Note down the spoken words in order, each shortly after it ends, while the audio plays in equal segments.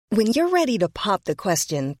When you're ready to pop the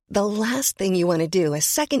question, the last thing you want to do is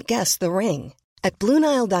second-guess the ring. At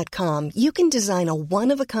BlueNile.com, you can design a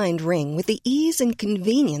one-of-a-kind ring with the ease and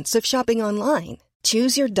convenience of shopping online.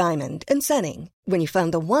 Choose your diamond and setting. When you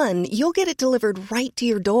find the one, you'll get it delivered right to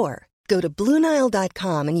your door. Go to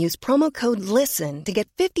BlueNile.com and use promo code LISTEN to get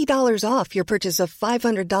 $50 off your purchase of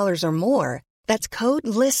 $500 or more. That's code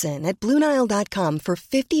LISTEN at BlueNile.com for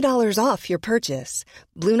 $50 off your purchase.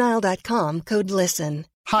 BlueNile.com, code LISTEN.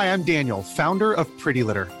 Hi, I'm Daniel, founder of Pretty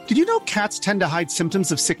Litter. Did you know cats tend to hide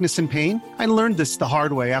symptoms of sickness and pain? I learned this the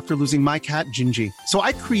hard way after losing my cat, Gingy. So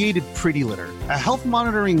I created Pretty Litter, a health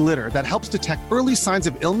monitoring litter that helps detect early signs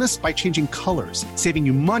of illness by changing colors, saving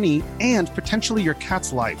you money and potentially your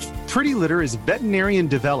cat's life. Pretty Litter is veterinarian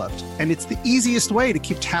developed, and it's the easiest way to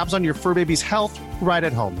keep tabs on your fur baby's health right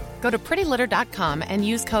at home. Go to prettylitter.com and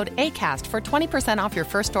use code ACAST for 20% off your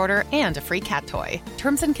first order and a free cat toy.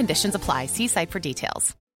 Terms and conditions apply. See site for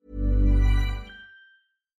details.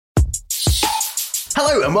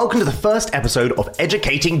 Hello and welcome to the first episode of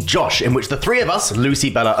Educating Josh, in which the three of us, Lucy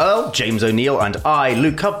Bella Earle, James O'Neill and I,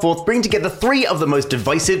 Luke Cupforth, bring together three of the most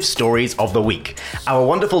divisive stories of the week. Our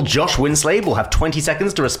wonderful Josh Winslade will have 20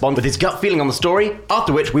 seconds to respond with his gut feeling on the story,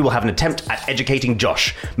 after which we will have an attempt at educating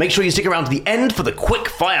Josh. Make sure you stick around to the end for the quick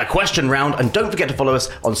fire question round, and don't forget to follow us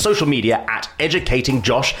on social media at Educating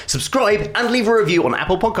Josh, subscribe and leave a review on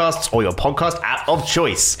Apple Podcasts or your podcast app of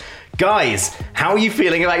choice. Guys, how are you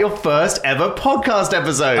feeling about your first ever podcast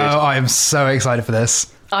episode? Oh, I am so excited for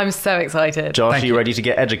this. I'm so excited. Josh, are you ready to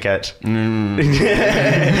get educate? This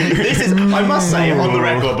is, I must say, on the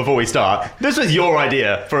record before we start, this was your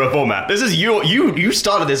idea for a format. This is you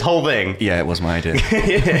started this whole thing. Yeah, it was my idea.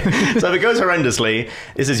 So if it goes horrendously,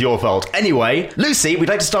 this is your fault. Anyway, Lucy, we'd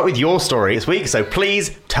like to start with your story this week, so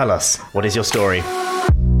please tell us, what is your story?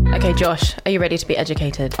 Okay, Josh, are you ready to be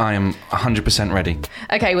educated? I am 100% ready.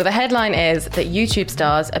 Okay, well, the headline is that YouTube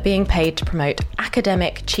stars are being paid to promote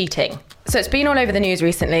academic cheating. So it's been all over the news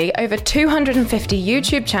recently. Over 250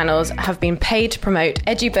 YouTube channels have been paid to promote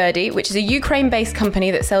EduBirdie, which is a Ukraine-based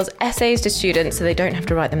company that sells essays to students so they don't have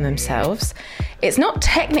to write them themselves. It's not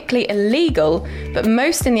technically illegal, but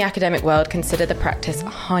most in the academic world consider the practice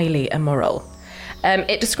highly immoral.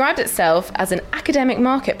 It described itself as an academic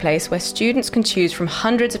marketplace where students can choose from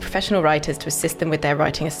hundreds of professional writers to assist them with their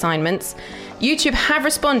writing assignments. YouTube have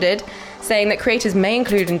responded, saying that creators may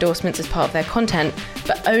include endorsements as part of their content,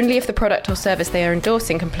 but only if the product or service they are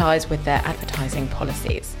endorsing complies with their advertising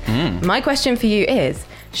policies. My question for you is,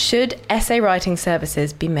 should essay writing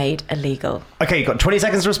services be made illegal? Okay, you've got 20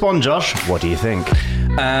 seconds to respond, Josh. What do you think?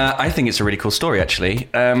 I think it's a really cool story, actually.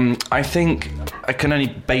 I think I can only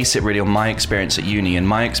base it really on my experience at uni, and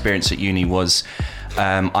my experience at uni was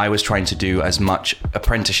I was trying to do as much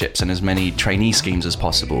apprenticeships and as many trainee schemes as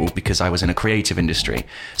possible because I was in a creative industry.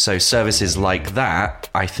 So services like that,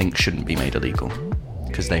 I think, shouldn't be made illegal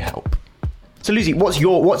because they help. So, Lucy, what's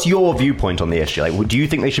your viewpoint on the issue? Like, do you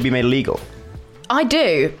think they should be made illegal? I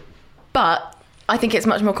do, but I think it's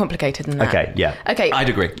much more complicated than that. Okay, yeah. Okay. I'd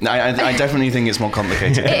agree. I definitely think it's more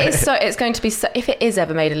complicated. It's going to be so, if it is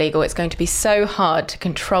ever made illegal, it's going to be so hard to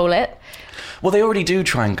control it. Well, they already do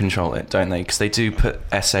try and control it, don't they? Because they do put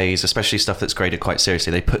essays, especially stuff that's graded quite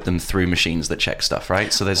seriously, they put them through machines that check stuff,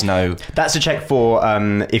 right? So there's no... That's a check for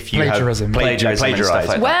if you plagiarism. have plagiarized. And stuff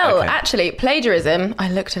like well, that. Okay. actually, plagiarism,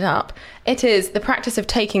 I looked it up. It is the practice of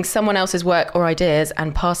taking someone else's work or ideas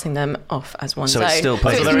and passing them off as one's So own. it's still So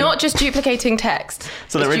it's plagiarism. not just duplicating text.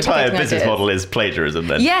 So it's their entire duplicating business ideas. model is plagiarism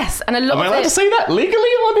then? Yes, and a lot Am I of allowed it, to say that legally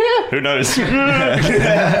on here? Who knows?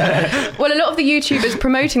 well, a lot of the YouTubers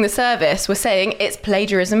promoting the service were saying it's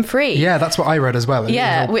plagiarism free. Yeah, that's what I read as well.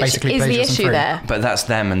 Yeah, It's all which basically is the plagiarism issue free. there. But that's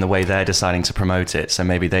them and the way they're deciding to promote it. So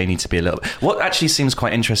maybe they need to be a little... What actually seems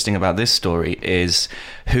quite interesting about this story is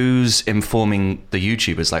who's informing the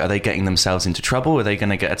YouTubers? Like, are they getting themselves into trouble? Are they going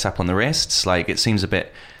to get a tap on the wrists? Like, it seems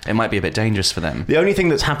it might be a bit dangerous for them. The only thing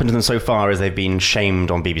that's happened to them so far is they've been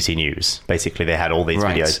shamed on BBC News. Basically, they had all these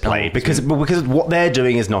Right. videos played because what they're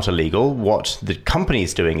doing is not illegal. What the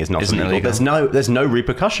company's doing is not Isn't illegal. illegal. There's no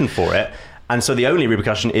repercussion for it. And so the only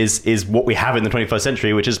repercussion is what we have in the 21st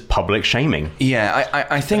century, which is public shaming. Yeah,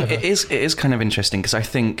 I think it is kind of interesting because I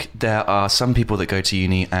think there are some people that go to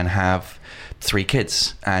uni and have 3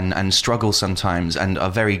 kids and struggle sometimes and are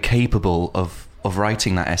very capable of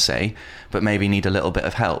writing that essay, but maybe need a little bit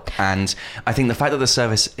of help. And I think the fact that the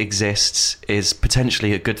service exists is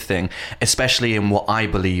potentially a good thing, especially in what I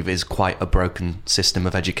believe is quite a broken system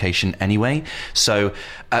of education anyway. So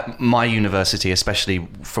at my university, especially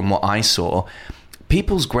from what I saw,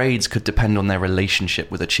 people's grades could depend on their relationship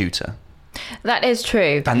with a tutor. That is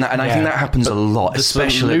true. And I think that happens a lot,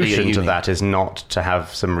 especially the solution to that is not to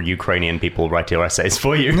have some Ukrainian people write your essays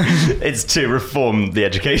for you. It's to reform the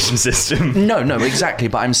education system. No, exactly.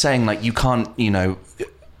 But I'm saying, like, you can't,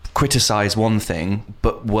 criticize one thing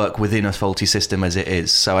but work within a faulty system as it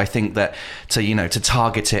is. So I think that to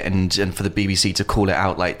target it and for the BBC to call it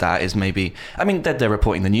out like that is maybe, I mean, they're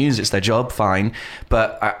reporting the news, it's their job, fine,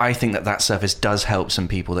 but I think that service does help some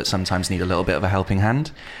people that sometimes need a little bit of a helping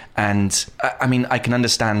hand. And I mean, I can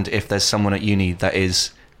understand if there's someone at uni that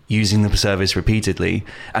is using the service repeatedly,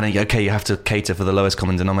 and okay, you have to cater for the lowest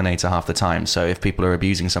common denominator half the time, so if people are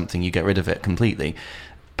abusing something, you get rid of it completely.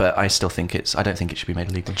 But I still think I don't think it should be made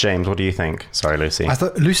illegal. James, what do you think? Sorry, Lucy. I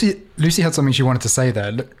thought Lucy had something she wanted to say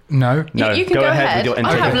there. No? No, you can go ahead with your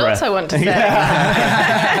I have lots I want to say.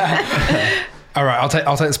 All right, I'll take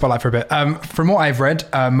the spotlight for a bit. From what I've read,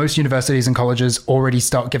 most universities and colleges already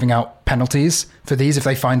start giving out penalties for these if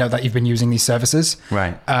they find out that you've been using these services.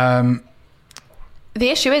 Right. The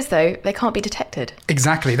issue is, though, they can't be detected.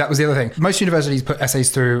 Exactly. That was the other thing. Most universities put essays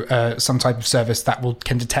through some type of service that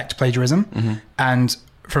can detect plagiarism. Mm-hmm. And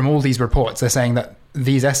from all these reports, they're saying that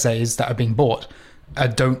these essays that are being bought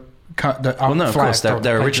don't well, no, of course,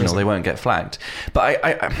 they're original. They won't get flagged. But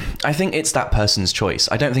I think it's that person's choice.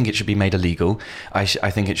 I don't think it should be made illegal. I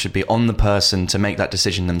think it should be on the person to make that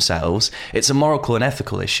decision themselves. It's a moral and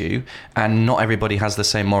ethical issue, and not everybody has the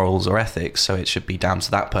same morals or ethics, so it should be down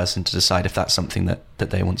to that person to decide if that's something that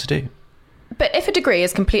they want to do. But if a degree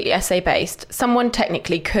is completely essay-based, someone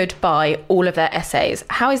technically could buy all of their essays.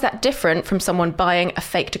 How is that different from someone buying a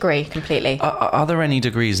fake degree completely? Are there any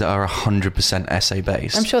degrees that are 100%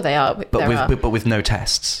 essay-based? I'm sure they are. But with no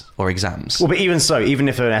tests or exams? Well, but even so, even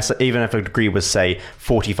if a degree was, say,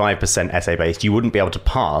 45% essay-based, you wouldn't be able to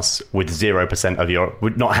pass with 0%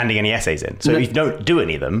 of not handing any essays in. So if you don't do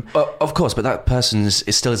any of them... Of course, but that person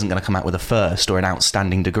still isn't going to come out with a first or an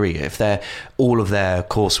outstanding degree. If all of their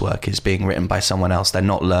coursework is being written by someone else, they're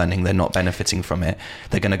not learning, they're not benefiting from it,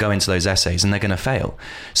 they're going to go into those essays and they're going to fail.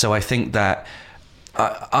 So I think that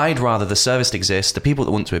I'd rather the service exist. The people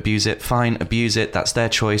that want to abuse it, fine, abuse it. That's their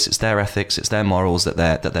choice. It's their ethics. It's their morals that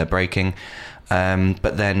they're breaking.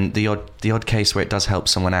 But then the odd case where it does help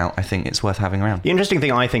someone out, I think it's worth having around. The interesting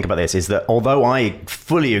thing I think about this is that although I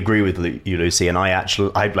fully agree with you, Lucy, and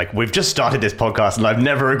we've just started this podcast and I've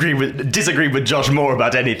never disagreed with Josh more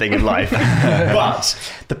about anything in life.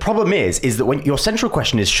 But the problem is that when your central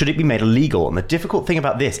question is, should it be made illegal? And the difficult thing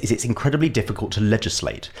about this is it's incredibly difficult to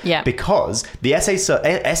legislate. Yeah. Because the essay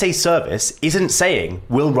service isn't saying,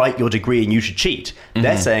 we'll write your degree and you should cheat. Mm-hmm.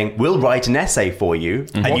 They're saying, we'll write an essay for you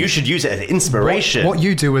and you should use it as inspiration. What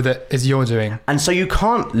you do with it is you're doing. And so you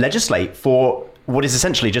can't legislate for what is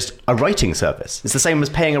essentially just a writing service. It's the same as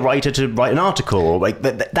paying a writer to write an article. Or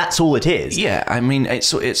that's all it is. Yeah, I mean,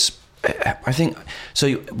 it's. I think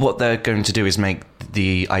so. What they're going to do is make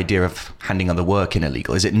the idea of handing other work in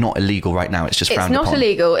illegal. Is it not illegal right now? It's just frowned upon. It's not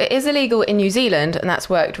illegal. It is illegal in New Zealand, and that's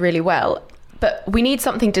worked really well. But we need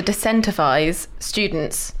something to disincentivize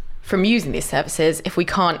students from using these services if we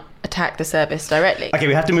can't attack the service directly. Okay,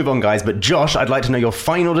 we have to move on, guys. But Josh, I'd like to know your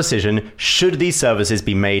final decision. Should these services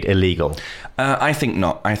be made illegal? I think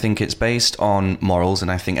not. I think it's based on morals,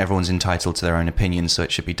 and I think everyone's entitled to their own opinion, so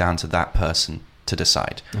it should be down to that person to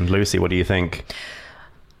decide. And Lucy, what do you think?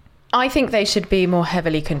 I think they should be more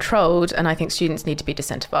heavily controlled, and I think students need to be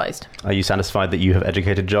disincentivized. Are you satisfied that you have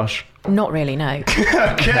educated Josh? Not really, no.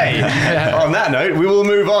 Okay. On that note, we will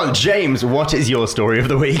move on. James, what is your story of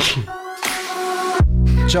the week?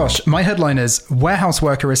 Josh, my headline is, warehouse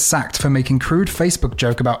worker is sacked for making crude Facebook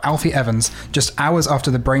joke about Alfie Evans just hours after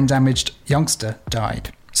the brain-damaged youngster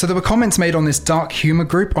died. So there were comments made on this dark humour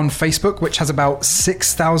group on Facebook, which has about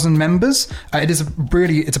 6,000 members. It's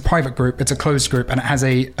a private group, it's a closed group, and it has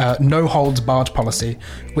a no-holds-barred policy,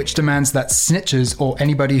 which demands that snitches or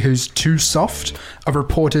anybody who's too soft are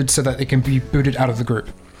reported so that they can be booted out of the group.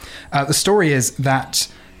 The story is that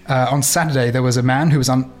on Saturday there was a man who was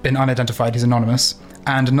been unidentified, he's anonymous,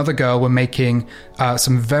 and another girl were making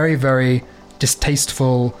some very, very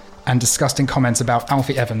distasteful and disgusting comments about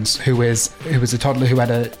Alfie Evans, who was a toddler who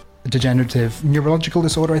had a degenerative neurological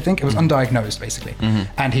disorder, I think. It was undiagnosed, basically. Mm-hmm.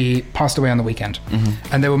 And he passed away on the weekend.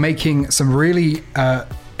 Mm-hmm. And they were making some really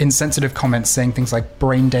insensitive comments, saying things like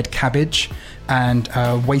brain dead cabbage and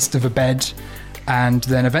waste of a bed. And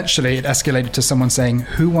then eventually it escalated to someone saying,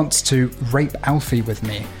 who wants to rape Alfie with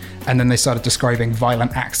me? And then they started describing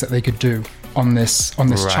violent acts that they could do on this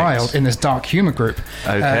child in this dark humor group.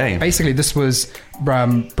 Okay. Basically, this was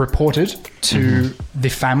reported to the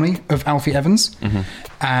family of Alfie Evans,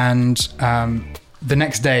 and the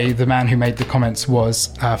next day, the man who made the comments was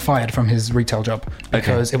fired from his retail job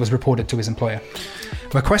because it was reported to his employer.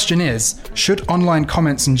 The question is, should online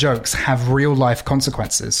comments and jokes have real-life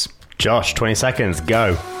consequences? Josh, 20 seconds,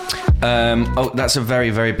 go. That's a very,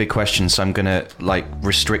 very big question, so I'm going to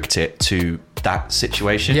restrict it to that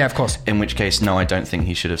situation. Yeah, of course. In which case, no, I don't think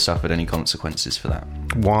he should have suffered any consequences for that.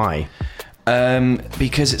 Why?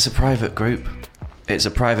 Because it's a private group. It's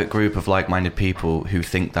a private group of like-minded people who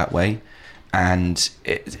think that way. And,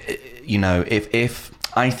 if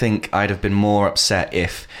I think I'd have been more upset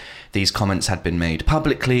if these comments had been made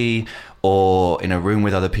publicly or in a room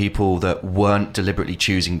with other people that weren't deliberately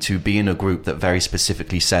choosing to be in a group that very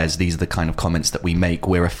specifically says these are the kind of comments that we make.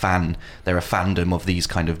 We're a fan. They're a fandom of these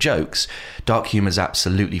kind of jokes. Dark humour is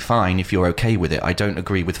absolutely fine if you're okay with it. I don't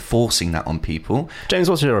agree with forcing that on people. James,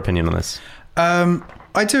 what's your opinion on this?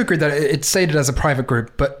 I do agree that it's stated as a private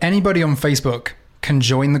group, but anybody on Facebook can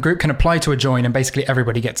join the group, can apply to a join, and basically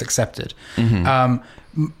everybody gets accepted.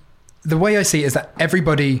 Mm-hmm. The way I see it is that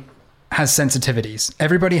everybody has sensitivities.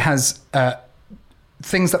 Everybody has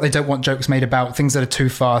things that they don't want jokes made about, things that are too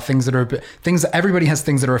far, everybody has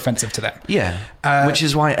things that are offensive to them. Yeah, which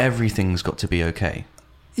is why everything's got to be okay.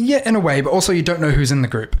 Yeah, in a way, but also you don't know who's in the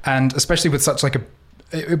group, and especially with such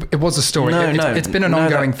it was a story. It's been an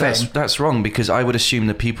ongoing thing. That's wrong, because I would assume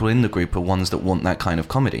the people in the group are ones that want that kind of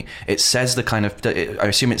comedy. It says the kind of, I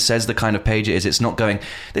assume it says the kind of page it is. It's not going,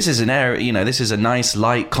 this is an area, this is a nice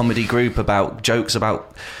light comedy group about jokes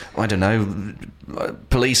about, I don't know,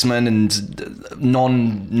 policemen and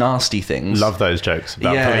non-nasty things. Love those jokes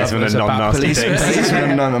about policemen and non-nasty things.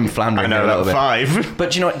 I'm floundering a little bit. 5.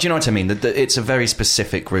 But do you know what I mean? It's a very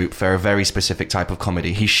specific group for a very specific type of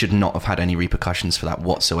comedy. He should not have had any repercussions for that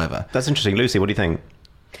whatsoever. That's interesting. Lucy, what do you think?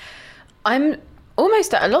 I'm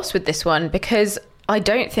almost at a loss with this one, because I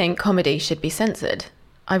don't think comedy should be censored.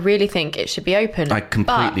 I really think it should be open. I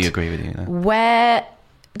completely agree with you. Where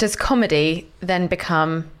does comedy then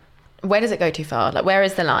become... Where does it go too far? Where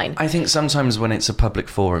is the line? I think sometimes when it's a public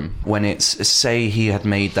forum, when it's, say he had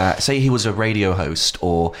made that, say he was a radio host,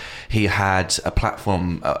 or he had a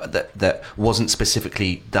platform that wasn't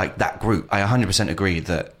specifically like that group, I 100% agree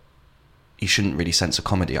that you shouldn't really censor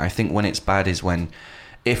comedy. I think when it's bad is when,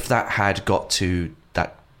 if that had got to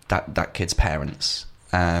that kid's parents,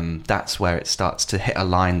 that's where it starts to hit a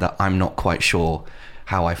line that I'm not quite sure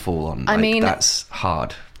how I fall on. I mean, that's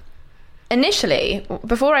hard. Initially,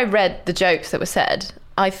 before I read the jokes that were said,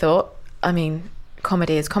 I thought,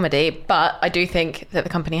 comedy is comedy, but I do think that the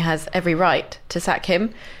company has every right to sack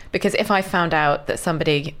him, because if I found out that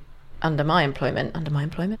somebody under my employment,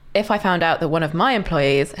 if I found out that one of my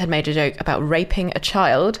employees had made a joke about raping a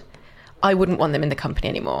child, I wouldn't want them in the company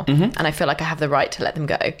anymore. Mm-hmm. And I feel like I have the right to let them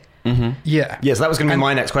go. Mm-hmm. Yeah. Yes, that was going to be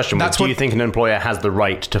my next question. Do you think an employer has the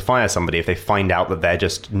right to fire somebody if they find out that they're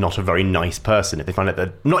just not a very nice person? If they find out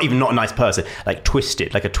they're not a nice person, like a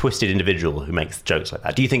twisted individual who makes jokes like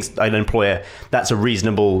that? Do you think an employer, that's a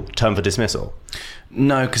reasonable term for dismissal?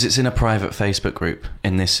 No, because it's in a private Facebook group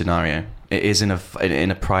in this scenario. It is in a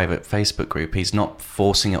private Facebook group. He's not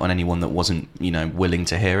forcing it on anyone that wasn't, willing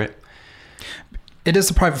to hear it. It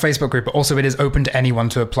is a private Facebook group, but also it is open to anyone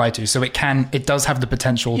to apply to. So it does have the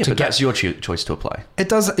potential to get... that's your choice to apply. It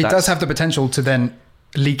does have the potential to then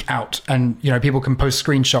leak out, and people can post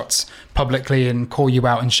screenshots publicly and call you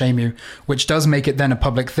out and shame you, which does make it then a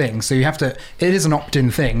public thing. So you have to... It is an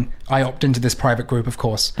opt-in thing. I opt into this private group, of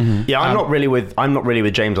course. Mm-hmm. Yeah, I'm not really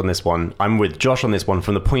with James on this one. I'm with Josh on this one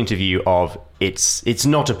from the point of view of it's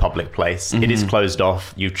not a public place. Mm-hmm. It is closed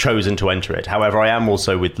off. You've chosen to enter it. However, I am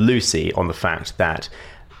also with Lucy on the fact that,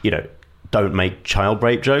 don't make child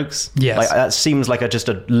rape jokes. Yes. That seems like just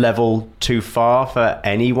a level too far for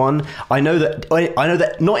anyone. I know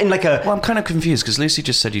that not in like a... Well, I'm kind of confused, because Lucy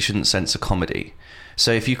just said you shouldn't censor comedy.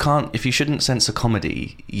 So if you shouldn't censor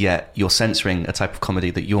comedy, yet you're censoring a type of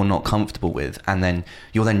comedy that you're not comfortable with, and then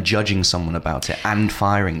you're then judging someone about it and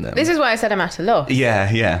firing them. This is why I said I'm at a loss.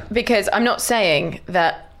 Yeah. Because I'm not saying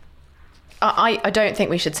that... I don't think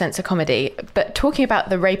we should censor comedy, but talking about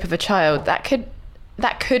the rape of a child, that could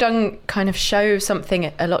kind of show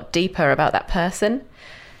something a lot deeper about that person.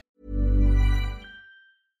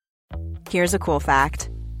 Here's a cool fact.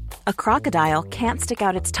 A crocodile can't stick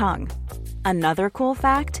out its tongue. Another cool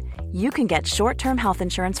fact, you can get short-term health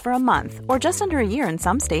insurance for a month or just under a year in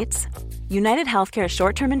some states. United Healthcare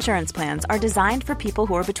short-term insurance plans are designed for people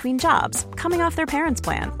who are between jobs, coming off their parents'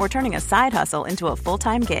 plan, or turning a side hustle into a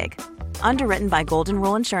full-time gig. Underwritten by Golden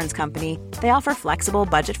Rule Insurance Company, they offer flexible,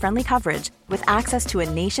 budget-friendly coverage with access to a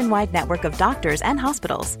nationwide network of doctors and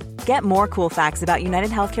hospitals. Get more cool facts about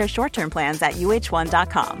United Healthcare short-term plans at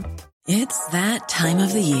uh1.com. It's that time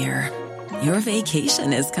of the year. Your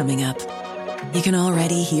vacation is coming up. You can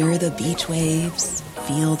already hear the beach waves,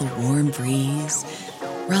 feel the warm breeze,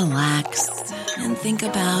 relax, and think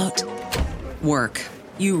about work.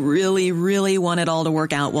 You really, really want it all to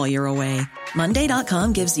work out while you're away.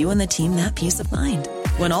 Monday.com gives you and the team that peace of mind.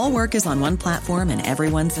 When all work is on one platform and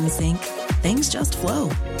everyone's in sync, things just flow.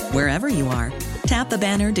 Wherever you are, tap the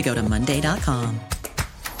banner to go to Monday.com.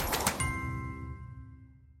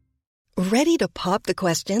 Ready to pop the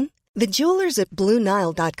question? The jewelers at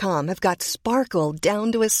BlueNile.com have got sparkle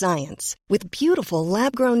down to a science with beautiful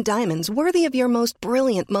lab-grown diamonds worthy of your most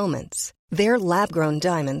brilliant moments. Their lab-grown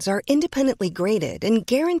diamonds are independently graded and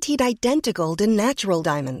guaranteed identical to natural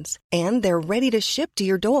diamonds, and they're ready to ship to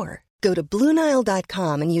your door. Go to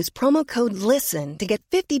BlueNile.com and use promo code LISTEN to get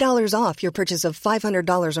 $50 off your purchase of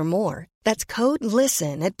 $500 or more. That's code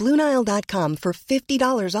LISTEN at BlueNile.com for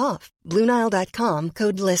 $50 off. BlueNile.com,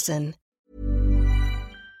 code LISTEN.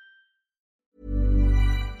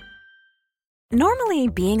 Normally,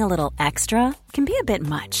 being a little extra can be a bit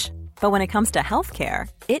much. But when it comes to healthcare,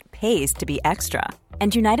 it pays to be extra.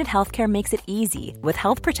 And United Healthcare makes it easy with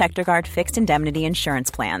Health Protector Guard fixed indemnity insurance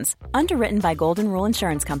plans. Underwritten by Golden Rule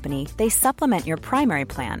Insurance Company, they supplement your primary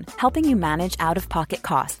plan, helping you manage out-of-pocket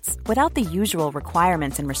costs without the usual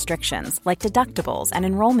requirements and restrictions like deductibles and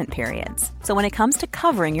enrollment periods. So when it comes to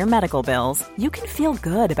covering your medical bills, you can feel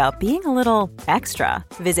good about being a little extra.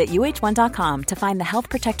 Visit UH1.com to find the Health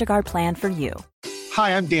Protector Guard plan for you.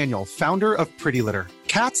 Hi, I'm Daniel, founder of Pretty Litter.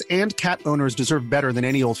 Cats and cat owners deserve better than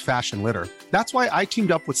any old-fashioned litter. That's why I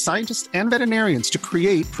teamed up with scientists and veterinarians to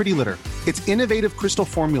create Pretty Litter. Its innovative crystal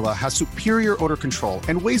formula has superior odor control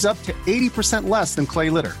and weighs up to 80% less than clay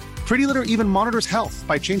litter. Pretty Litter even monitors health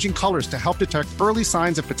by changing colors to help detect early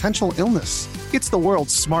signs of potential illness. It's the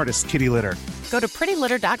world's smartest kitty litter. Go to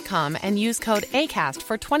prettylitter.com and use code ACAST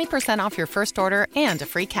for 20% off your first order and a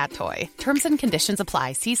free cat toy. Terms and conditions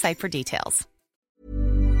apply. See site for details.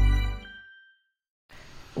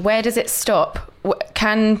 Where does it stop?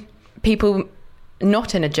 Can people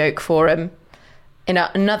not in a joke forum, in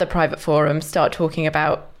another private forum, start talking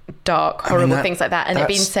about dark, horrible things like that? And it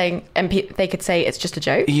being saying, and they could say it's just a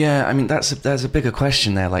joke. Yeah, I mean there's a bigger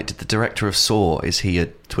question there. Like, did the director of Saw, is he a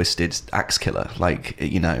twisted axe killer? Like,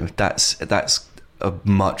 you know, that's a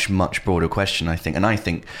much broader question, I think. And I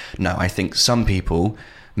think some people,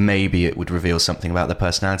 maybe it would reveal something about their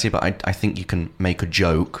personality, but I think you can make a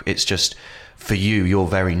joke. It's just, for you're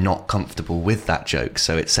very not comfortable with that joke,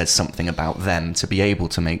 so it says something about them to be able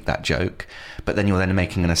to make that joke, but then you're then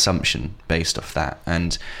making an assumption based off that.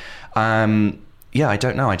 And yeah, I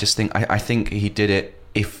don't know. I just think I think he did it.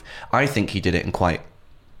 I think he did it in quite.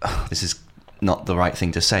 This is not the right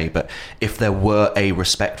thing to say, but if there were a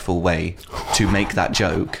respectful way to make that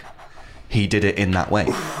joke, he did it in that way.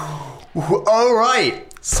 All right.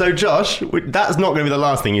 So, Josh, that's not going to be the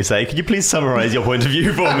last thing you say. Could you please summarise your point of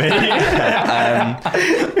view for me?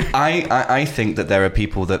 I think that there are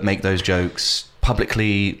people that make those jokes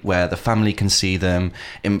publicly where the family can see them.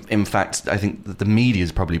 In fact, I think that the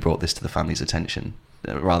media's probably brought this to the family's attention.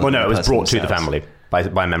 It was brought to the family by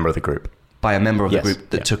a member of the group. By a member of the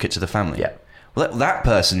group that took it to the family? Yeah. Well, that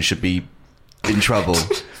person should be in trouble.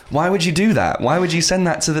 Why would you do that? Why would you send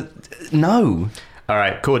that to the... No. All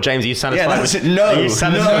right, cool. James, are you satisfied? Yeah, that's it. No.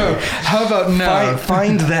 How about no?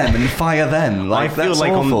 Find them and fire them. Like, that's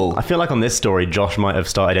awful. I feel like on this story, Josh might have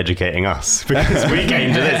started educating us, because we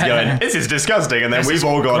came to this going, this is disgusting, and then we've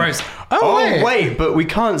all gone, gross. Wait, but we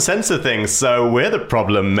can't censor things, so we're the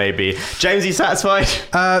problem, maybe. James, are you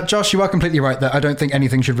satisfied? Josh, you are completely right that I don't think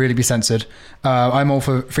anything should really be censored. I'm all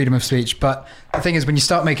for freedom of speech, but the thing is, when you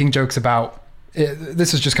start making jokes about...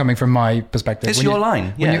 this is just coming from my perspective. It's your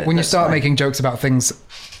line. When you start making jokes about things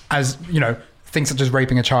as, you know, things such as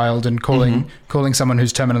raping a child and calling someone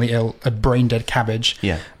who's terminally ill a brain dead cabbage,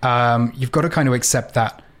 you've got to kind of accept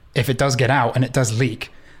that if it does get out and it does leak,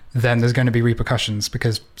 then there's going to be repercussions,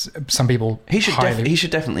 because some people... He should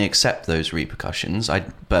definitely accept those repercussions,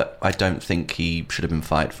 but I don't think he should have been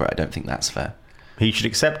fired for it. I don't think that's fair. He should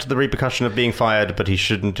accept the repercussion of being fired, but he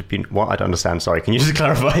shouldn't have been... What? I don't understand. Sorry, can you just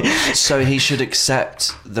clarify? So he should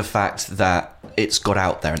accept the fact that it's got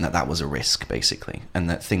out there and that was a risk, basically, and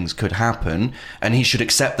that things could happen. And he should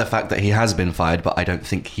accept the fact that he has been fired, but I don't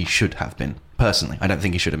think he should have been. Personally, I don't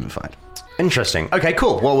think he should have been fired. Interesting. Okay,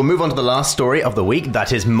 cool. Well, we'll move on to the last story of the week.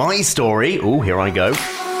 That is my story. Oh, here I go.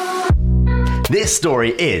 This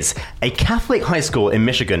story is: a Catholic high school in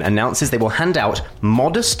Michigan announces they will hand out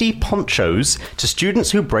modesty ponchos to students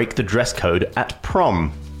who break the dress code at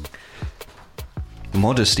prom.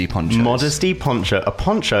 Modesty ponchos? Modesty poncho. A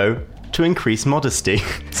poncho to increase modesty.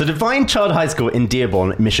 So Divine Child High School in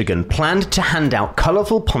Dearborn, Michigan planned to hand out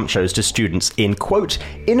colourful ponchos to students in, quote,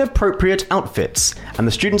 inappropriate outfits. And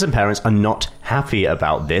the students and parents are not happy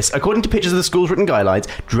about this. According to pictures of the school's written guidelines,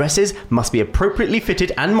 dresses must be appropriately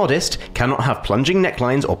fitted and modest, cannot have plunging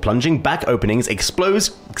necklines or plunging back openings,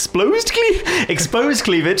 exposed cleavage,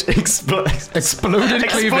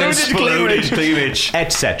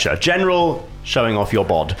 etc. General showing off your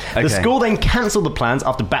bod. Okay. The school then cancelled the plans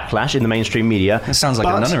after backlash in the mainstream media. It sounds like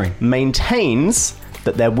a nunnery. Maintains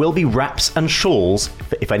that there will be wraps and shawls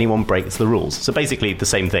if anyone breaks the rules. So basically the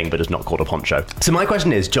same thing, but it's not called a poncho. So my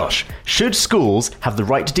question is, Josh, should schools have the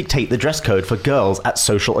right to dictate the dress code for girls at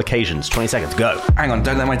social occasions? 20 seconds, go. Hang on,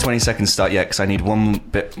 don't let my 20 seconds start yet, because I need one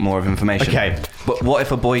bit more of information. Okay. But what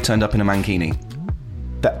if a boy turned up in a mankini?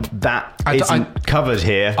 That isn't covered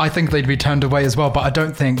here. I think they'd be turned away as well, but I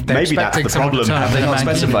don't think they're Maybe expecting that's the problem. Have they not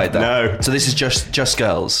specified that? No. So this is just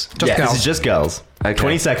girls? Girls. This is just girls. Okay.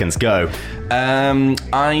 20 seconds, go.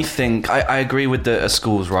 I think I agree with a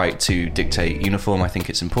school's right to dictate uniform. I think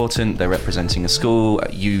it's important. They're representing a school.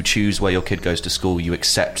 You choose where your kid goes to school. You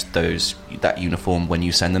accept that uniform when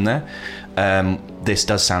you send them there. This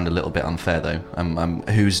does sound a little bit unfair, though.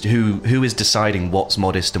 Who is deciding what's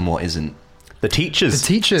modest and what isn't? The teachers.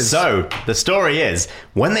 So, the story is,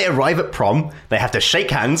 when they arrive at prom, they have to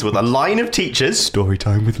shake hands with a line of teachers. Story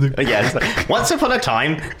time with Luke. Yes. Once upon a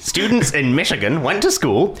time, students in Michigan went to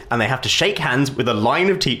school, and they have to shake hands with a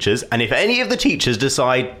line of teachers, and if any of the teachers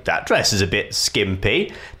decide that dress is a bit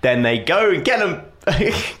skimpy, then they go and get them...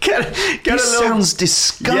 This sounds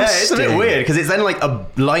disgusting. Yeah, it's a bit weird because it's then like a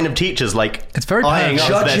line of teachers like it's very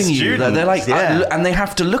judging you. They're like, and they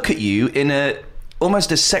have to look at you in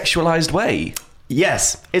almost a sexualized way.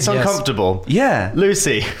 Yes, it's uncomfortable. Yeah,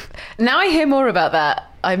 Lucy. Now I hear more about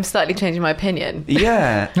that, I'm slightly changing my opinion.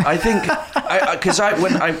 Yeah, I think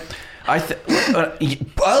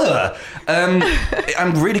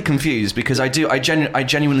I'm really confused because I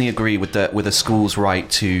genuinely agree with a school's right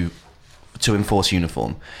to enforce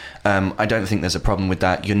uniform. I don't think there's a problem with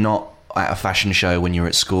that. You're not at a fashion show when you're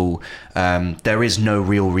at school. There is no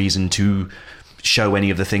real reason to show any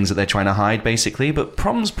of the things that they're trying to hide, basically. But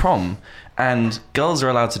prom's prom, and girls are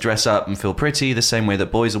allowed to dress up and feel pretty the same way that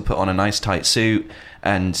boys will put on a nice tight suit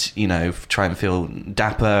and, you know, try and feel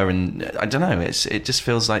dapper. And I don't know, it just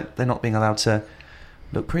feels like they're not being allowed to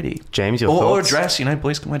look pretty. James, your thoughts? Or a dress,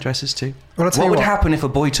 boys can wear dresses too. Well, what would happen if a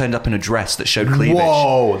boy turned up in a dress that showed cleavage?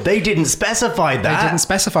 Whoa, they didn't specify that. They didn't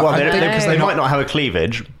specify. Well, because they might not have a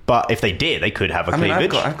cleavage, but if they did, they could have a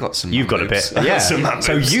cleavage. I've got some. You've got a bit. Yeah.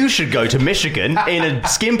 So you should go to Michigan in a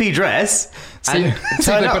skimpy dress. See if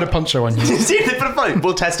they put a poncho on you. See if they put a poncho.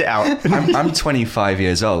 We'll test it out. I'm 25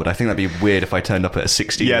 years old. I think that'd be weird if I turned up at a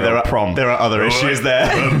 60-year-old prom. There are other issues there.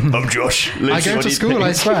 I'm Josh. Lucy, I go to school,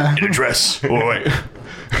 I swear. In a dress. All right.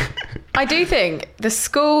 I do think the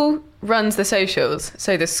school runs the socials,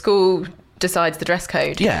 so the school decides the dress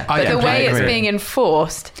code. Yeah, but the way it's being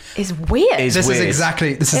enforced is weird. This is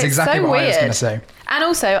exactly so what I was going to say. And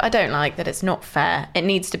also, I don't like that it's not fair. It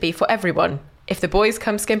needs to be for everyone. If the boys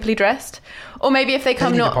come skimpily dressed, or maybe if they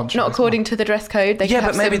come not according to the dress code, they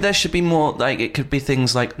but maybe there should be more, like, it could be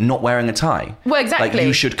things like not wearing a tie. Well, exactly. Like,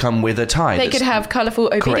 you should come with a tie. They could have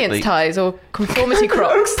colourful obedience ties or conformity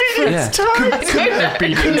crocs. Obedience ties?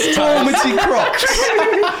 Conformity crocs.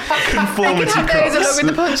 Conformity crocs. Those along with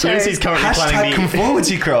the ponchos. Lucy's currently planning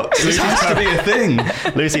conformity crocs. This has to be a thing.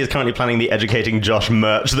 Lucy is currently planning the Educating Josh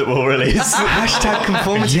merch that we'll release. Hashtag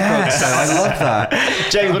conformity crocs. I love that.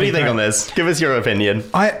 James, what do you think on this? Give us your opinion.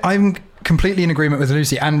 I'm completely in agreement with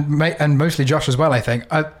Lucy and mostly Josh as well. I think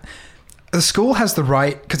the school has the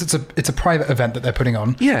right, because it's a private event that they're putting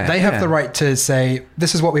on. Yeah, they have the right to say,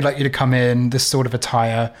 this is what we'd like you to come in, this sort of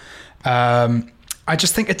attire. I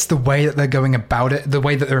just think it's the way that they're going about it, the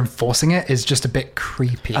way that they're enforcing it is just a bit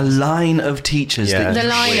creepy. A line of teachers. Yeah. The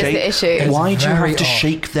line is the issue. Why do you have to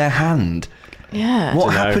shake their hand? Yeah.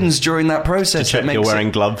 What happens during that process? To check you're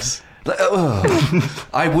wearing gloves.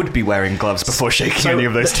 I would be wearing gloves before shaking any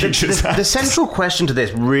of those teachers' hands. The central question to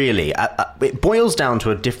this really, it boils down to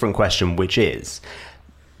a different question, which is,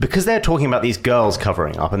 because they're talking about these girls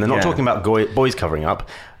covering up and they're not talking about boys covering up,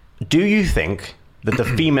 do you think that the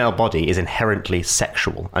female body is inherently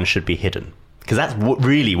sexual and should be hidden? Because that's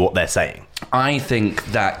really what they're saying. I think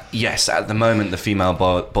that, yes, at the moment the female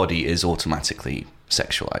body is automatically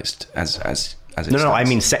sexualized as No, I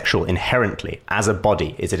mean sexual inherently as a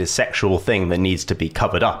body. Is it a sexual thing that needs to be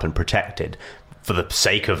covered up and protected for the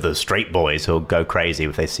sake of the straight boys who'll go crazy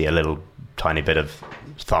if they see a little tiny bit of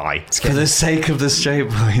thigh? For the sake of the straight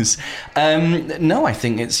boys. No, I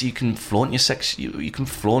think it's, you can flaunt your sex. You can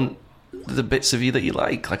flaunt the bits of you that you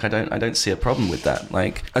like. Like, I don't see a problem with that.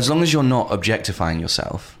 Like, as long as you're not objectifying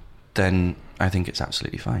yourself, then I think it's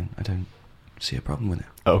absolutely fine. I don't see a problem with it.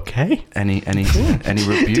 Okay. Any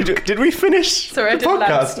rebuke? Did we finish the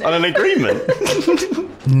podcast on an agreement?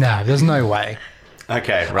 No, there's no way.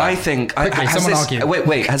 Okay, right. I think... Quickly, someone argue.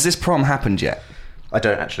 Wait, has this prom happened yet? I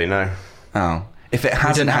don't actually know. Oh. If it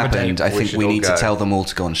hasn't happened, I think we need to tell them all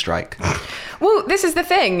to go on strike. Well, this is the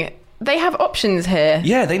thing. They have options here.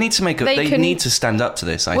 Yeah, they need to need to stand up to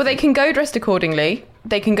this, I think. They can go dressed accordingly.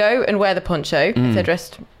 They can go and wear the poncho if they're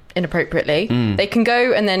dressed inappropriately. They can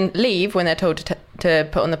go and then leave when they're told to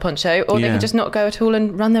put on the poncho, or they can just not go at all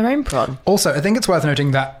and run their own prom. Also, I think it's worth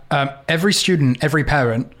noting that every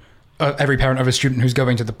parent of a student who's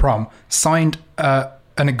going to the prom signed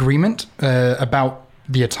an agreement about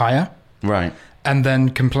the attire. Right. And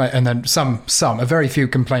then a very few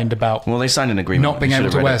complained about. Well, they signed an agreement. Not being able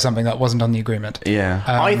to wear something that wasn't on the agreement. Yeah.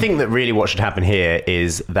 I think that really what should happen here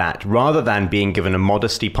is that rather than being given a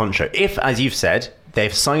modesty poncho, if, as you've said,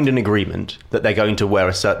 they've signed an agreement that they're going to wear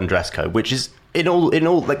a certain dress code, which is in all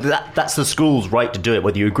like that's the school's right to do it,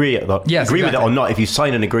 whether you agree with it or not. If you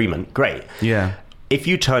sign an agreement, great. Yeah. If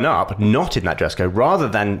you turn up not in that dress code, rather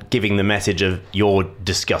than giving the message of you're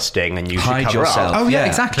disgusting and you hide should cover yourself. up. Oh yeah,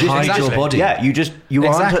 exactly. Hide your body. Yeah, you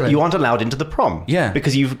aren't allowed into the prom. Yeah,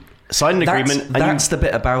 because you've signed an agreement. That's the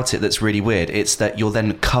bit about it that's really weird. It's that you're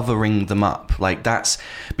then covering them up. Like, that's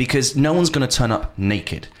because no one's going to turn up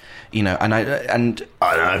naked. You know, and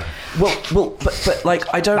I know. Well, but like,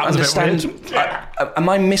 I don't understand. Am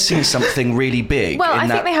I missing something really big? Well, I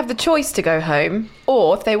think they have the choice to go home,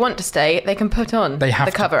 or if they want to stay, they can put on the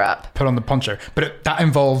cover up. Put on the poncho, but that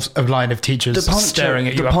involves a line of teachers staring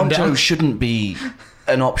at you. The up and down. poncho shouldn't be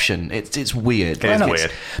an option. It's weird. It is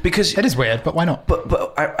weird because it is weird, but why not?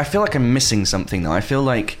 But I feel like I'm missing something though. I feel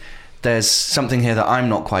like there's something here that I'm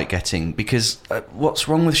not quite getting, because what's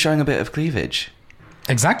wrong with showing a bit of cleavage?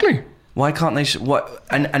 Exactly. Why can't they?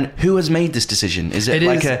 And who has made this decision? Is it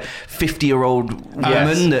like a 50-year-old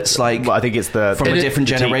woman that's like? Well, I think it's from a different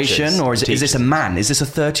generation, teachers, or is this a man? Is this a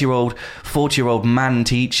 30-year-old, 40-year-old man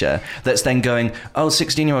teacher that's then going, "Oh,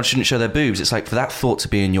 16-year-olds shouldn't show their boobs"? It's like, for that thought to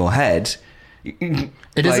be in your head.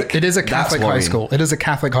 It is a Catholic high school. It is a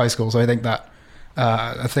Catholic high school, so I think that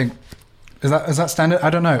is that standard. I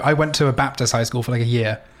don't know. I went to a Baptist high school for like a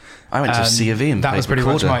year. I went to C of E and that was pretty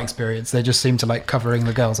recorder. much my experience. They just seemed to like covering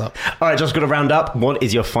the girls up. All right, just got to round up. What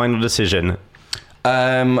is your final decision?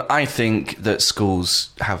 I think that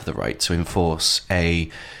schools have the right to enforce a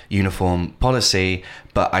uniform policy,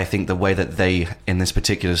 but I think the way that they, in this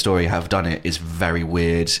particular story, have done it is very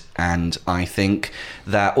weird, and I think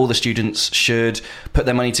that all the students should put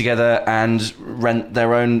their money together and rent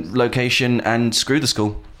their own location and screw the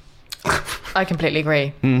school. I completely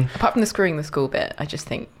agree. Apart from the screwing the school bit, I just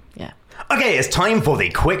think, yeah. Okay, it's time for the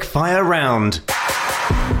quick fire round.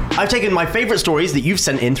 I've taken my favourite stories that you've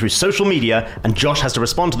sent in through social media, and Josh has to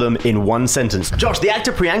respond to them in one sentence. Josh, the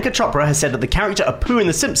actor Priyanka Chopra has said that the character Apu in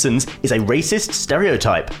The Simpsons is a racist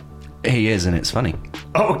stereotype. He is, and it's funny.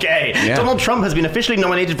 Okay. Yeah. Donald Trump has been officially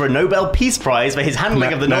nominated for a Nobel Peace Prize for his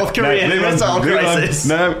handling of the North Korean missile crisis.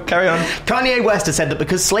 No, carry on. Kanye West has said that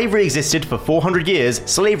because slavery existed for 400 years,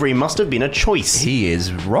 slavery must have been a choice. He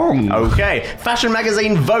is wrong. Okay. Fashion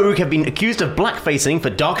magazine Vogue have been accused of blackfacing for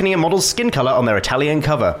darkening a model's skin colour on their Italian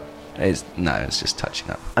cover. It's just touching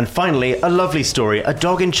up. And finally, a lovely story. A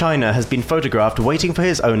dog in China has been photographed waiting for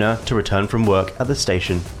his owner to return from work at the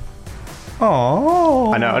station.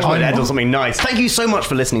 Oh, I know, I just wanted to end on something nice. Thank you so much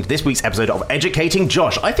for listening to this week's episode of Educating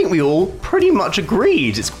Josh. I think we all pretty much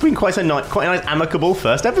agreed. It's been quite a nice, amicable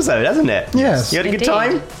first episode, hasn't it? Yes. You had a good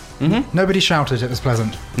time? Mm-hmm. Nobody shouted, it was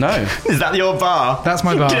pleasant. No. Is that your bar? That's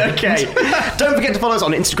my bar. Okay. Don't forget to follow us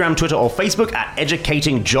on Instagram, Twitter, or Facebook at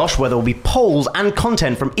Educating Josh, where there will be polls and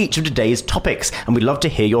content from each of today's topics, and we'd love to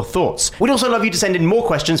hear your thoughts. We'd also love you to send in more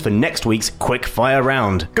questions for next week's Quick Fire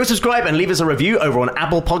Round. Go subscribe and leave us a review over on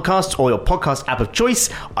Apple Podcasts or your podcast app of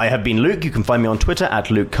choice. I have been Luke. You can find me on Twitter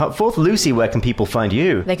at Luke Cutforth. Lucy, where can people find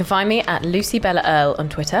you? They can find me at Lucy Bella Earl on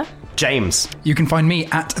Twitter. James. You can find me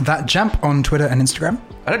at ThatJamp on Twitter and Instagram.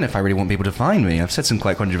 I don't know if I really want people to find me. I've said some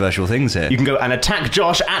quite controversial things here. You can go and attack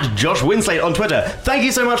Josh at Josh Winslade on Twitter. Thank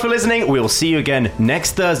you so much for listening. We'll see you again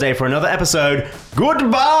next Thursday for another episode.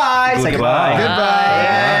 Goodbye. Say goodbye. Goodbye.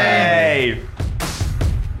 Yay.